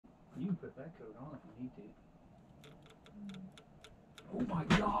You can put that coat on if you need to. Oh my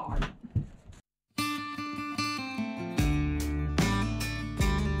God!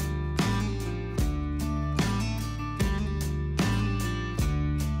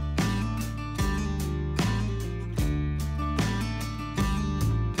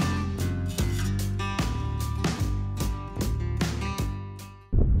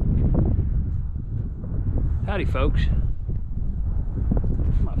 Howdy, folks.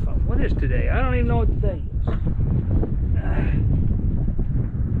 My phone. What is today? I don't even know what today is.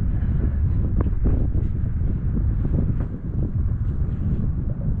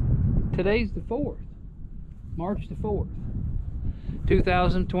 Today's the 4th, March the 4th,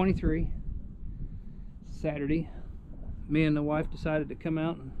 2023, Saturday. Me and the wife decided to come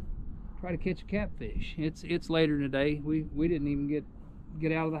out and try to catch a catfish. It's later in the day. We didn't even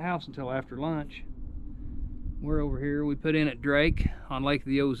get out of the house until after lunch. We're over here. We put in at Drake on Lake of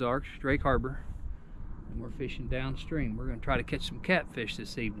the Ozarks, Drake Harbor, and we're fishing downstream. We're going to try to catch some catfish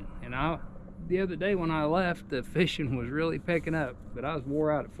this evening. And the other day when I left, the fishing was really picking up, but I was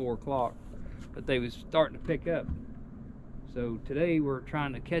wore out at 4 o'clock, but they was starting to pick up. So today we're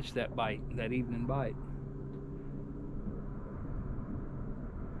trying to catch that bite, that evening bite.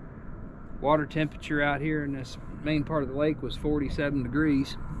 Water temperature out here in this main part of the lake was 47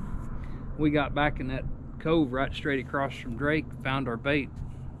 degrees. We got back in that cove right straight across from Drake, found our bait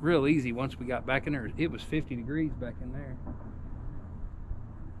real easy once we got back in there. It was 50 degrees back in there.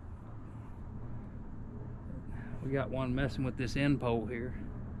 We got one messing with this end pole here,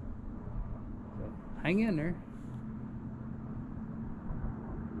 so hang in there.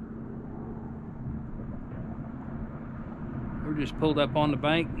 We're just pulled up on the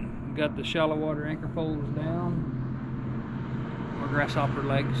bank and got the shallow water anchor poles down, our grasshopper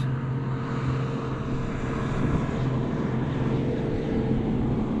legs.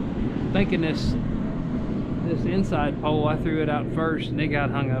 Thinking this inside pole, I threw it out first and it got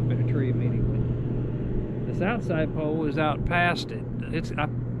hung up in a tree immediately. This outside pole is out past it. I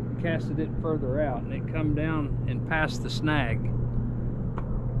casted it further out and it come down and past the snag.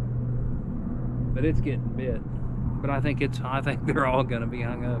 But it's getting bit. But I think they're all gonna be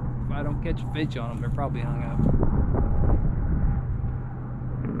hung up. If I don't catch a fish on them, they're probably hung up.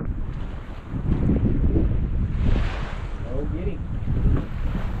 Oh, get him.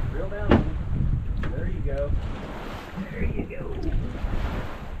 Reel down on him. There you go. There you go.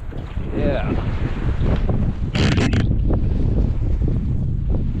 Yeah.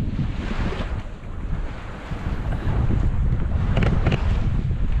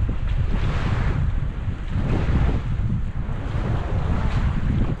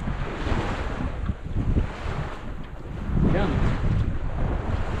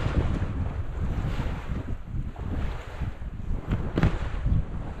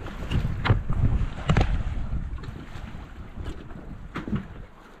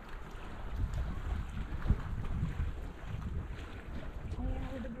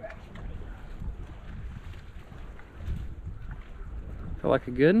 Feel like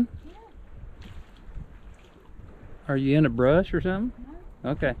a good one? Yeah. Are you in a brush or something? No.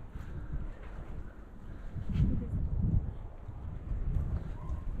 Okay.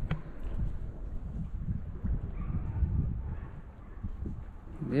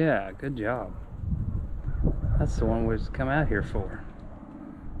 Yeah, good job. That's the one we've come out here for.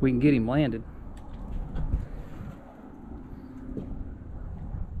 We can get him landed.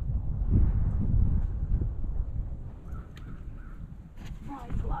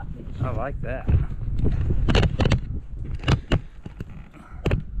 I like that. I'm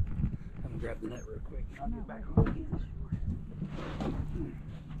gonna grab the net real quick. I'll get back on again.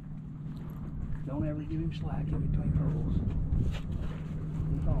 Don't ever give him slack in between pulls.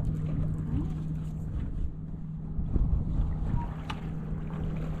 Keep on.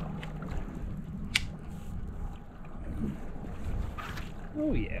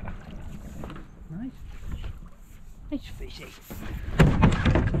 Oh yeah. Nice. Nice fishy.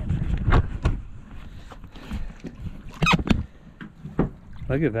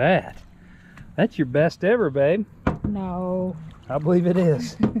 Look at that. That's your best ever, babe. No. I believe it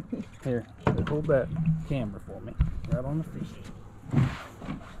is. Here, hold that camera for me. Right on the fishy.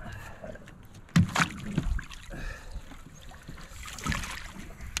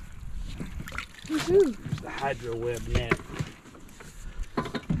 There's the hydro web net.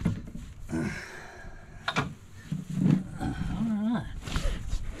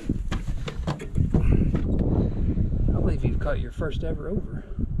 You've caught your first ever over.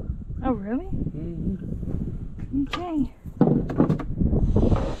 Oh, really? Mm-hmm. Okay.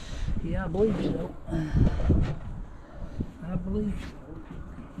 Yeah, I believe so. I believe so.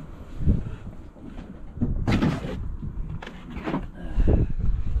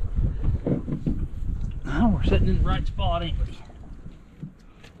 sitting in the right spot, ain't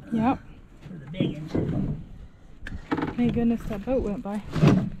we? Yep. For the big ones. Thank goodness that boat went by.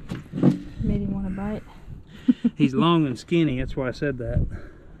 Made him want to bite. He's long and skinny, that's why I said that.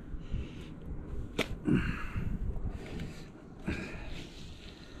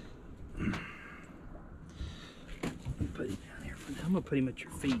 Put him down here for now. I'm gonna put him at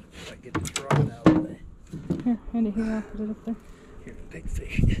your feet if I get this rod out of the way. Here, Andy, here, I'll put it up there. Here, the big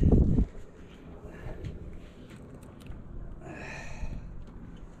fish.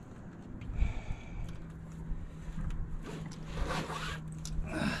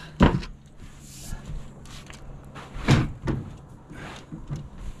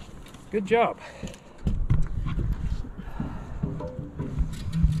 Good job.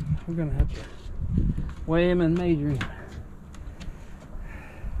 We're gonna have to weigh him and measure him.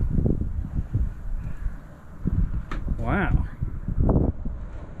 Wow.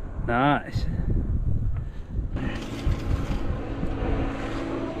 Nice.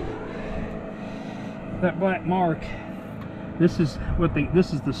 That black mark, this is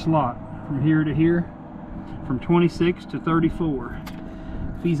the slot from here to here, from 26 to 34.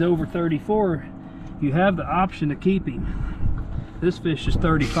 If he's over 34, you have the option to keep him. This fish is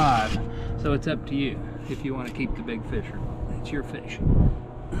 35, so it's up to you if you want to keep the big fish or not. It's your fish.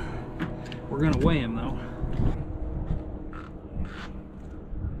 We're gonna weigh him though.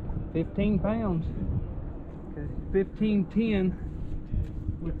 15 pounds. Okay. 1510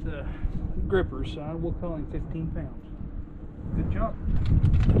 with the grippers, so we'll call him 15 pounds. Good job.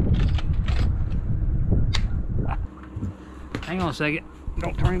 Hang on a second.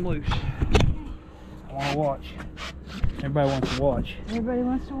 Don't turn him loose. I want to watch. Everybody wants to watch. Everybody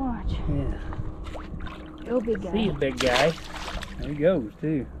wants to watch. Yeah. Go big guy. See you, big guy. There he goes,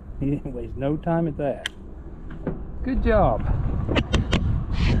 too. He wastes no time at that. Good job. I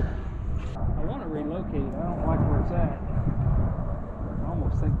want to relocate. I don't like where it's at. I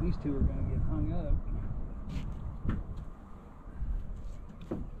almost think these two are going to get hung up.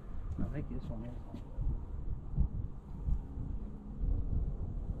 I think this one is.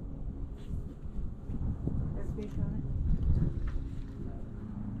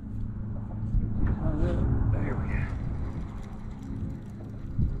 There we go.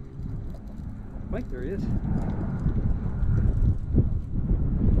 I think there is.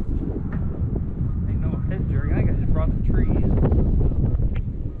 Ain't no head jerk. I think I just brought the tree in.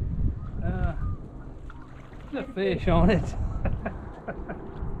 There's a fish on it.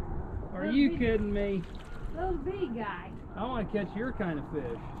 Are you kidding me? Little big guy. I want to catch your kind of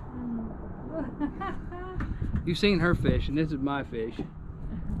fish. You've seen her fish, and this is my fish.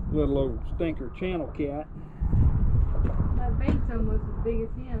 Little old stinker channel cat. That bait's almost as big as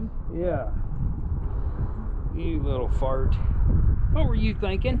him. Yeah. You little fart. What were you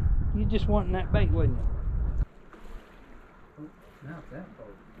thinking? You just wanting that bait, wasn't you? Oh, not that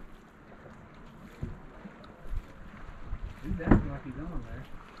boat. He's acting like he's on there.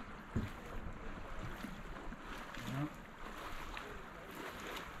 No.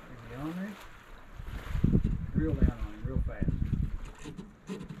 Is he on there? Reel down on him real fast.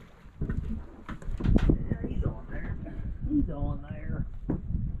 Yeah, he's on there. He's on there.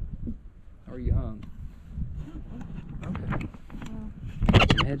 Or are you hung? Okay.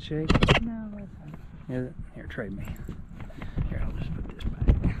 Your head shake? No, that's fine. Is it? Here, trade me. Here, I'll just put this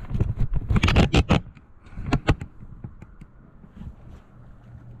back.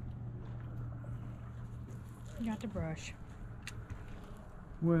 You got the brush.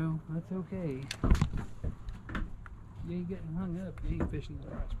 Well, that's okay. You ain't getting hung up. You ain't fishing in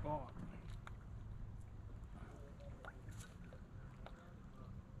the right spot.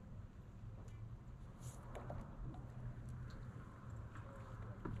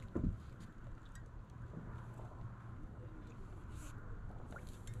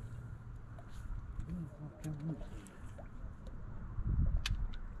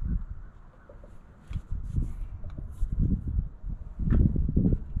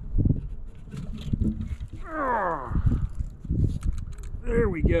 There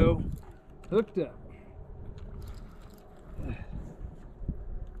we go. Hooked up.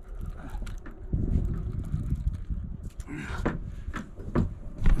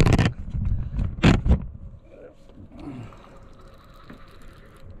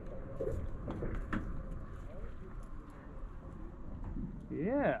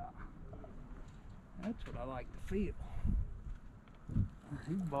 Yeah. That's what I like to feel.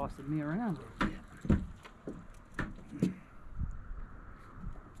 He's bossing me around a little bit.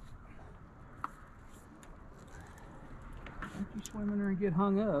 Don't you swim in there and get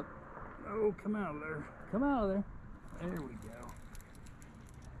hung up. Oh, come out of there. Come out of there. There we go.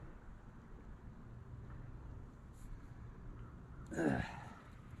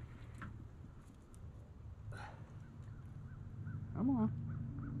 Come on.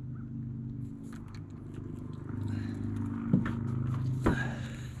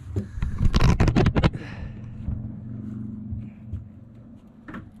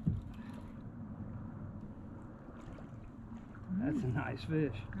 That's a nice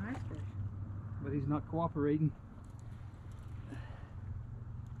fish. Nice fish. But he's not cooperating.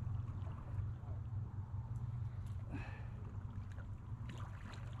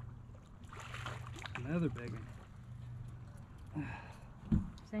 Another big one.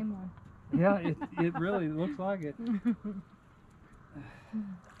 Same one. Yeah, it really looks like it.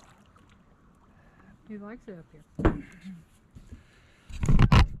 He likes it up here.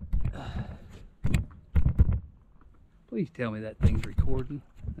 Please tell me that thing's recording.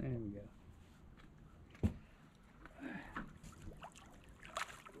 There we go.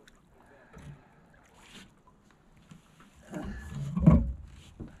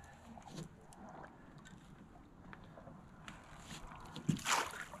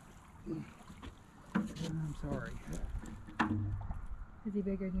 I'm sorry. Is he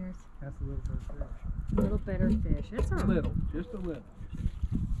bigger than yours? That's a little bit of fish. A little better fish. It's all right. Little, just a little.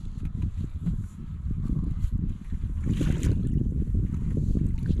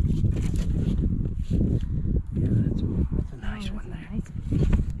 Yeah, that's a nice one there. Nice.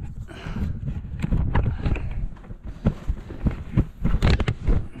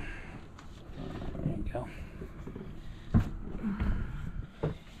 There you go.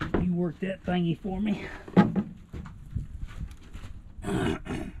 You work that thingy for me.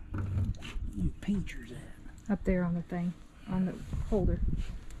 You pinchers at. Up there on the thing, on the holder.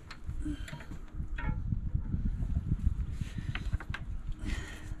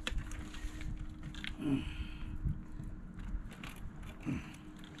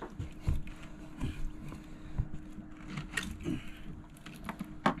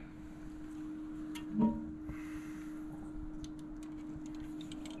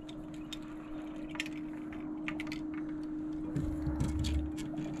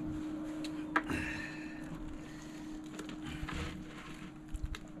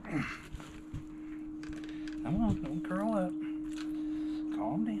 Come on, don't curl up.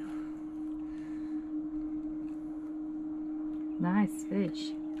 Calm down. Nice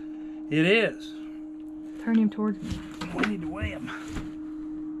fish. It is. Turn him towards me. We need to weigh him.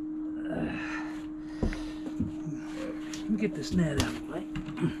 Let me get this net out of the way.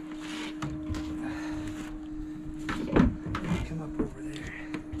 Come up over there.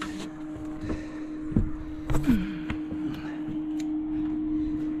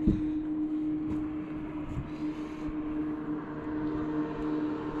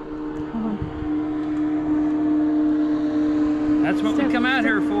 That's what we come out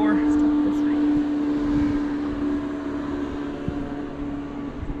here for. Step this way.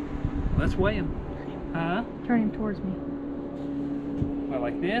 Let's weigh him. Huh? Turn him towards me. Well,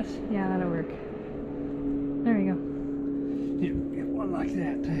 like this? Yeah, that'll work. There you Here, get one like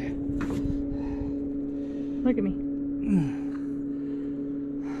that too. go. Look at me.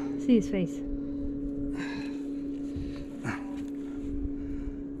 See his face.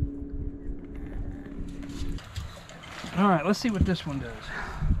 All right, let's see what this one does.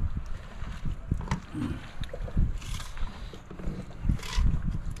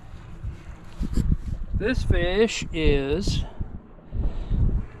 This fish is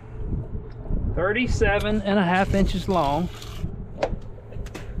 37.5 inches long.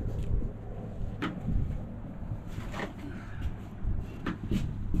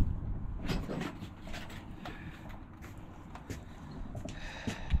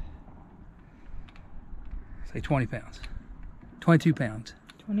 Say 20 pounds. 22 pounds.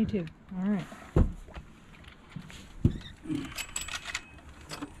 22. All right.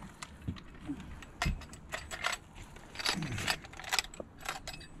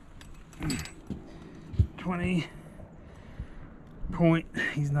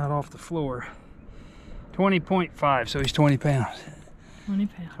 He's not off the floor. 20.5, so he's 20 pounds. 20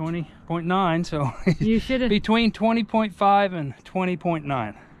 pounds. 20.9, so You should have. between 20.5 and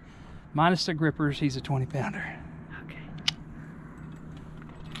 20.9. Minus the grippers, he's a 20 pounder. Okay.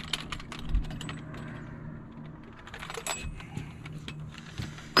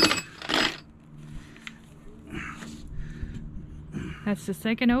 That's the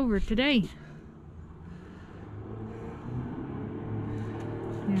second over today.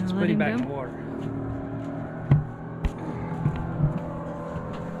 Let's Let put him back go. in the water.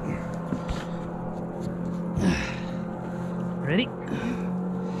 Ready?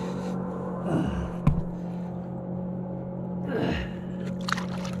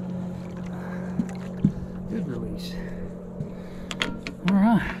 Good release.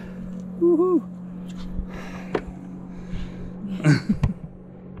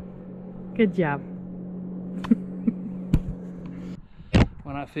 Good job.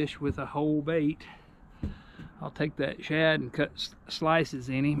 When I fish with a whole bait, I'll take that shad and cut slices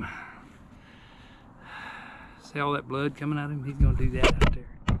in him. See all that blood coming out of him? He's gonna do that out there.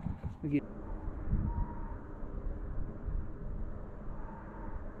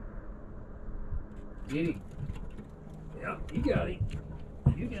 Get him. Yep, you got him.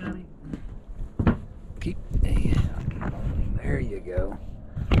 You got him. Keep on. There you go.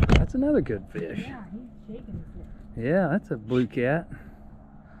 That's another good fish. Yeah, he's shaking his head. Yeah, that's a blue cat.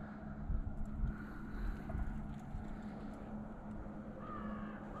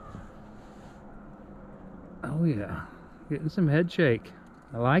 Oh yeah, getting some head shake.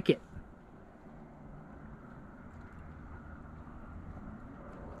 I like it.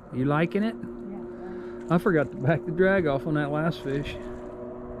 You liking it? Yeah. I forgot to back the drag off on that last fish.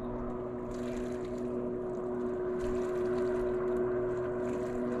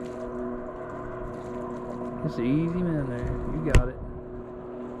 It's easy, man. There, you got it.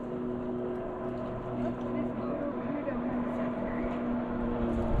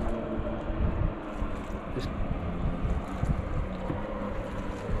 Just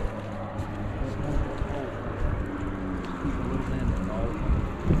keep a little end and all.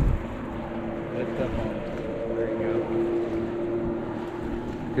 Lift up on it. There you go.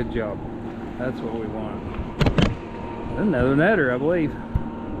 Good job. That's what we want. Another netter, I believe.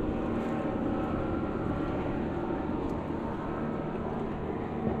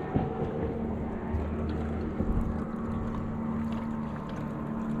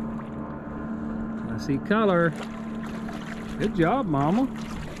 I see color. Good job, Mama.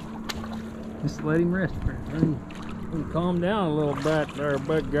 Just let him rest. Let him calm down a little bit there,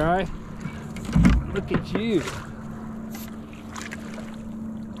 big guy. Look at you.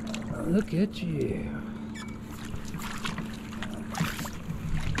 Look at you.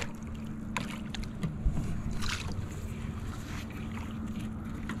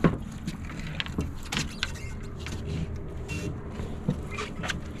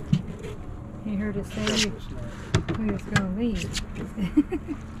 He heard us say we was gonna leave.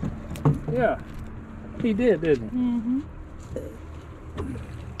 Yeah, he did, didn't he? Mm-hmm.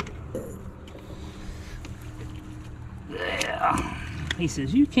 Yeah. He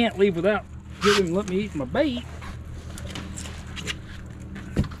says, you can't leave without let me eat my bait.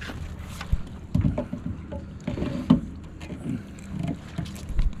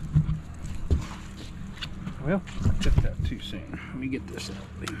 Well, I took that too soon. Let me get this out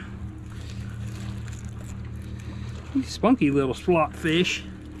of him. He's a spunky little slot fish.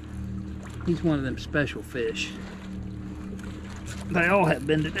 He's one of them special fish. They all have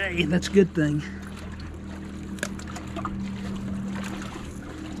been today. That's a good thing.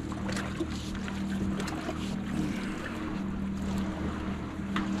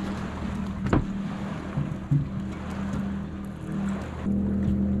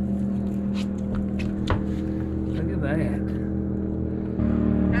 Look at that.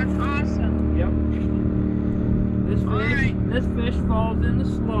 That's awesome. Yep. This fish falls in the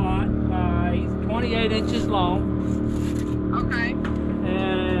slot. He's 28 inches long. Okay.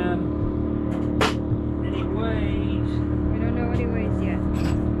 And he weighs. We don't know what he weighs yet.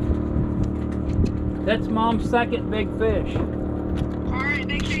 That's Mom's second big fish. All right.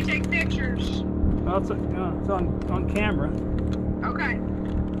 Make sure you take pictures. Well, it's on camera. Okay.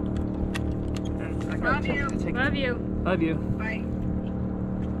 Love you. Love you. Love you. Bye.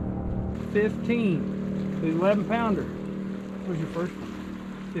 15. The 11 pounder. Where's your first one?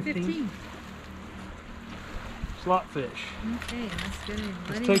 15. Slot fish. Okay, let's get it. Let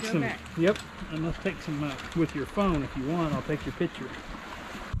Let's him take go some. back. Yep. And let's take some with your phone if you want. I'll take your picture.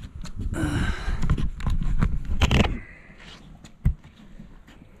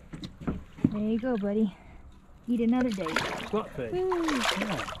 There you go, buddy. Eat another day. Slot fish. Woo.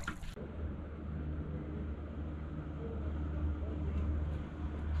 Yeah.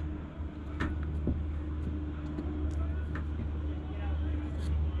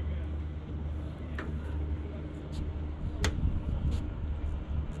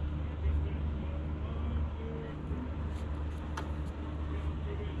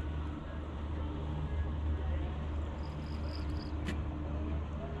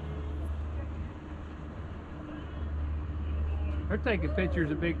 They're taking pictures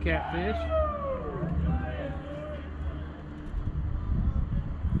of big catfish.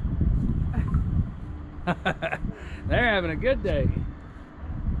 They're having a good day.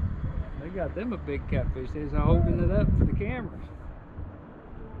 They got them a big catfish. They're just holding it up for the cameras.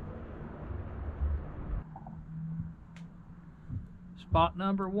 Spot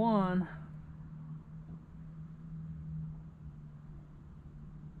number 1.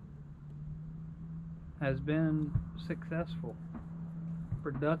 has been successful,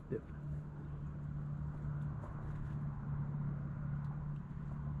 productive.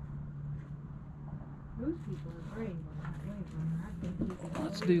 Those people are brave on that wave runner. I think he's a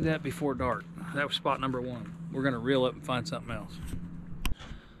Let's do that before dark. That was spot number 1. We're gonna reel up and find something else.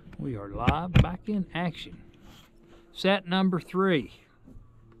 We are live, back in action. Set number 3.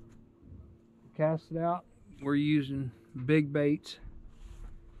 Cast it out. We're using big baits.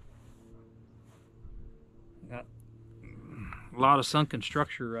 Got a lot of sunken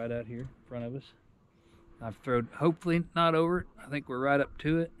structure right out here in front of us. I've thrown, hopefully not over it. I think we're right up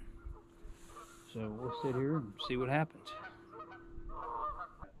to it. So we'll sit here and see what happens.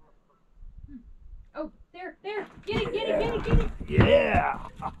 Oh, there. Get it. Yeah.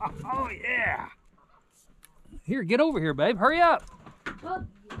 Oh, yeah. Here, get over here, babe. Hurry up. Well,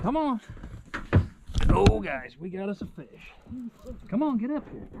 Come on. Oh, guys, we got us a fish. Come on, get up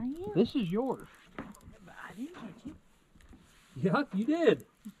here. I am. This is yours. I didn't catch you. Yeah, you did.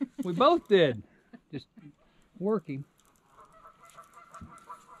 We both did. Just working.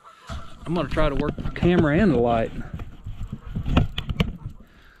 I'm going to try to work the camera and the light.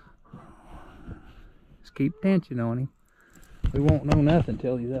 Just keep tension on him. We won't know nothing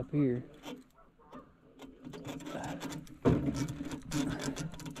till he's up here.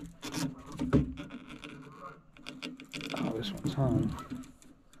 Oh, this one's hung.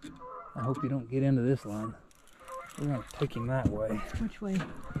 I hope you don't get into this line. We're going to take him that way. Which way?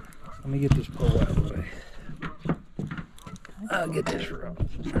 Let me get this pole out of the way. I'll get this rod.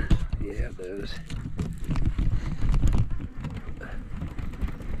 Yeah, it does.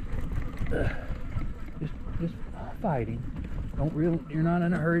 Just fight him. Don't reel. You're not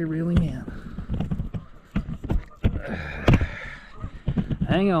in a hurry to reel him in.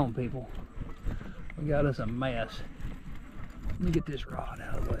 Hang on, people. We got us a mess. Let me get this rod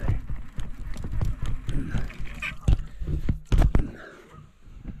out of the way.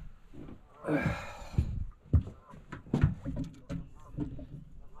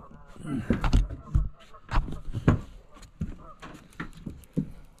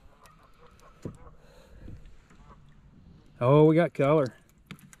 Oh, we got color.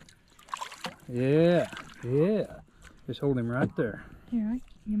 Yeah. Just hold him right there. Here,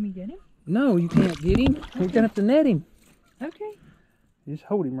 let me get him. No, you can't get him. You're gonna have to net him. Okay. Just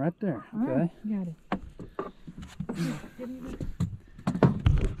hold him right there. All Okay. right, got it.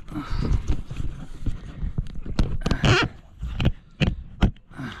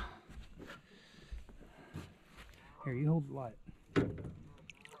 Here, you hold the light.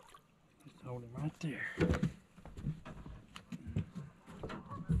 Just hold him right there.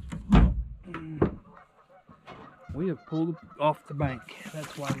 We have pulled off the bank.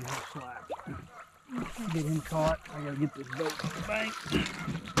 That's why we have slack. Get him caught. I gotta get this boat off the bank.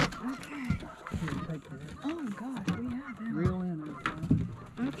 Okay. Here, take this. Oh gosh, we have him. Reel in everything.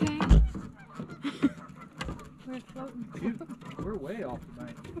 Okay. We're floating. We're way off the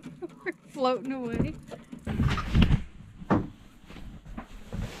bank. We're floating away.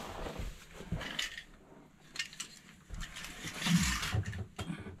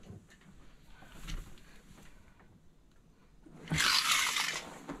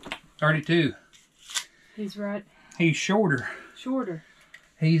 $32. He's right. He's shorter. Shorter.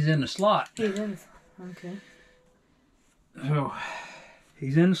 He's in the slot. He is. Okay. So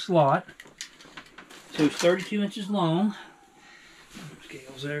he's in the slot. So it's 32 inches long.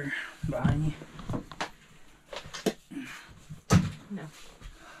 Scales there behind you. No.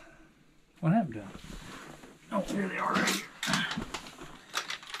 What happened to them? Oh, there they are right here.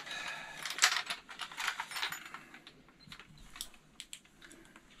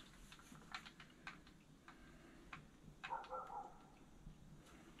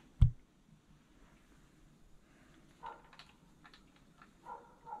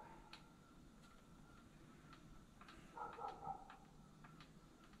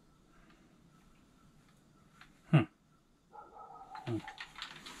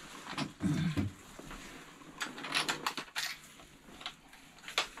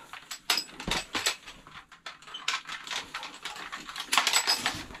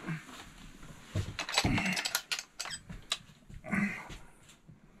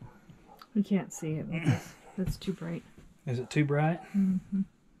 We can't see it with this. It's too bright. Is it too bright? Mm-hmm.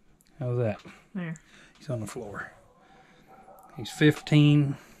 How's that? There. He's on the floor. He's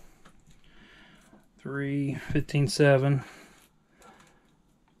 15, 3, 15, 7.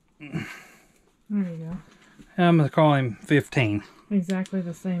 There you go. I'm going to call him 15. Exactly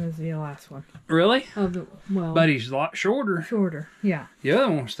the same as the last one. Really? Oh, well. But he's a lot shorter. Shorter. Yeah. The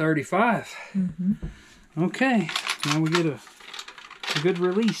other one's 35. Mm-hmm. Okay. Now we get a good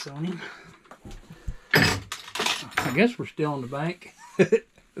release on him. I guess we're still on the bank.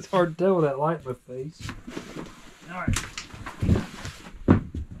 It's hard to tell with that light in my face. All right. I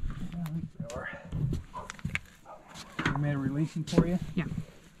think they are. You made a releasing for you? Yeah.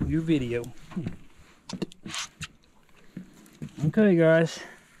 Your video. Okay, guys.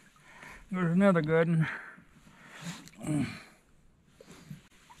 There's another good one.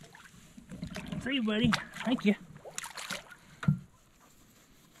 See you, buddy. Thank you.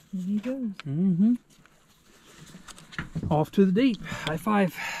 Here he goes. Mm-hmm. Off to the deep. High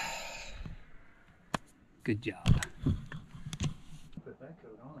five. Good job. Put that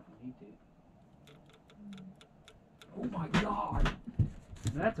coat on if you need to. Oh my God.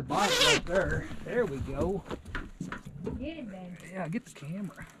 That's a bite right there. There we go. Get it, babe. Yeah, get the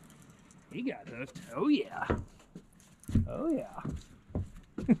camera. He got hooked. Oh yeah. Oh yeah.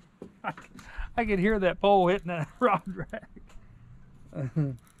 I could hear that pole hitting that rod rack.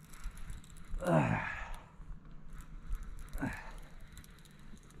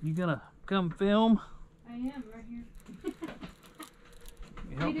 You gonna come film? I am right here.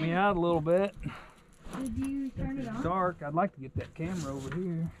 You help me out a little bit. Did you turn it It's on? dark. I'd like to get that camera over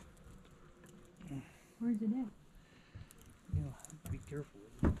here. Where's it at? You know, be careful.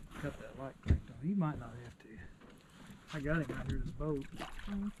 Cut that light cranked on. You might not have to. I got him out here in the boat.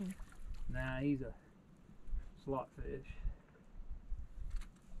 Oh, okay. Nah, he's a slot fish.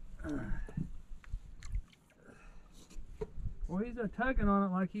 Well, he's tugging on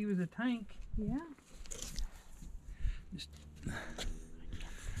it like he was a tank. Yeah. Just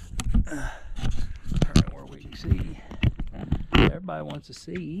turn it where we can see. Everybody wants to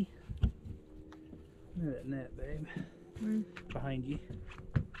see. Look at that net, babe. Where? Behind you.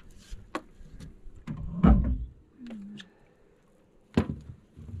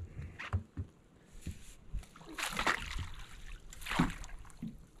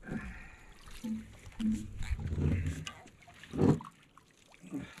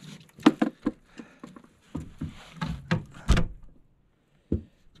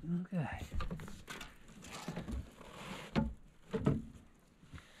 Okay.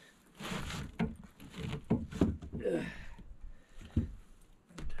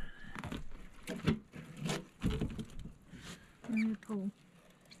 Pole.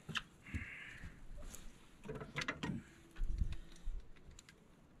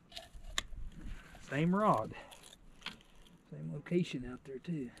 Same rod. Same location out there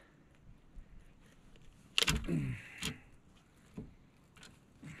too.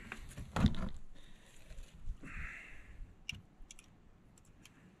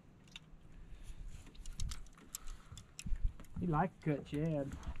 He liked to cut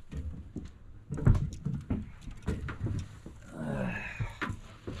shad.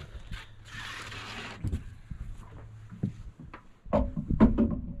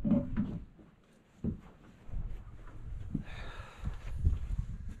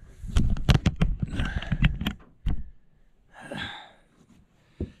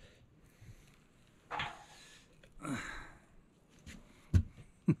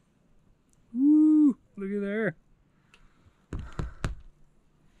 Woo! Look at there.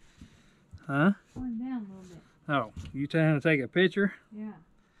 Huh? Going down a little bit. Oh, you trying to take a picture? Yeah.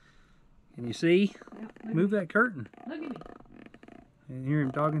 Can you see? Yep. Look Move that curtain. Look at me. And hear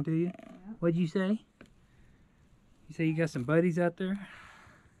him talking to you? Yeah. What'd you say? You say you got some buddies out there?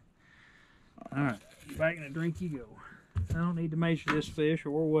 Alright, back in the drink you go. I don't need to measure this fish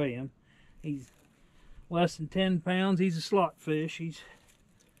or weigh him. He's less than 10 pounds. He's a slot fish. He's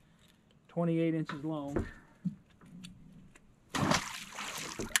 28 inches long.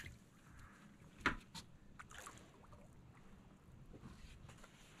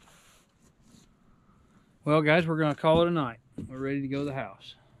 Well, guys, we're going to call it a night. We're ready to go to the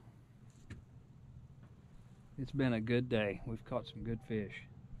house. It's been a good day. We've caught some good fish.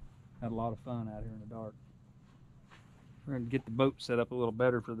 Had a lot of fun out here in the dark. We're going to get the boat set up a little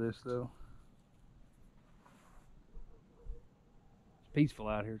better for this, though. It's peaceful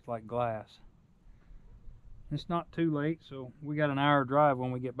out here. It's like glass. It's not too late, so we got an hour drive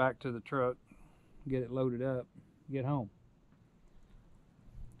when we get back to the truck. Get it loaded up. Get home.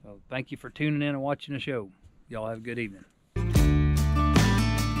 So thank you for tuning in and watching the show. Y'all have a good evening.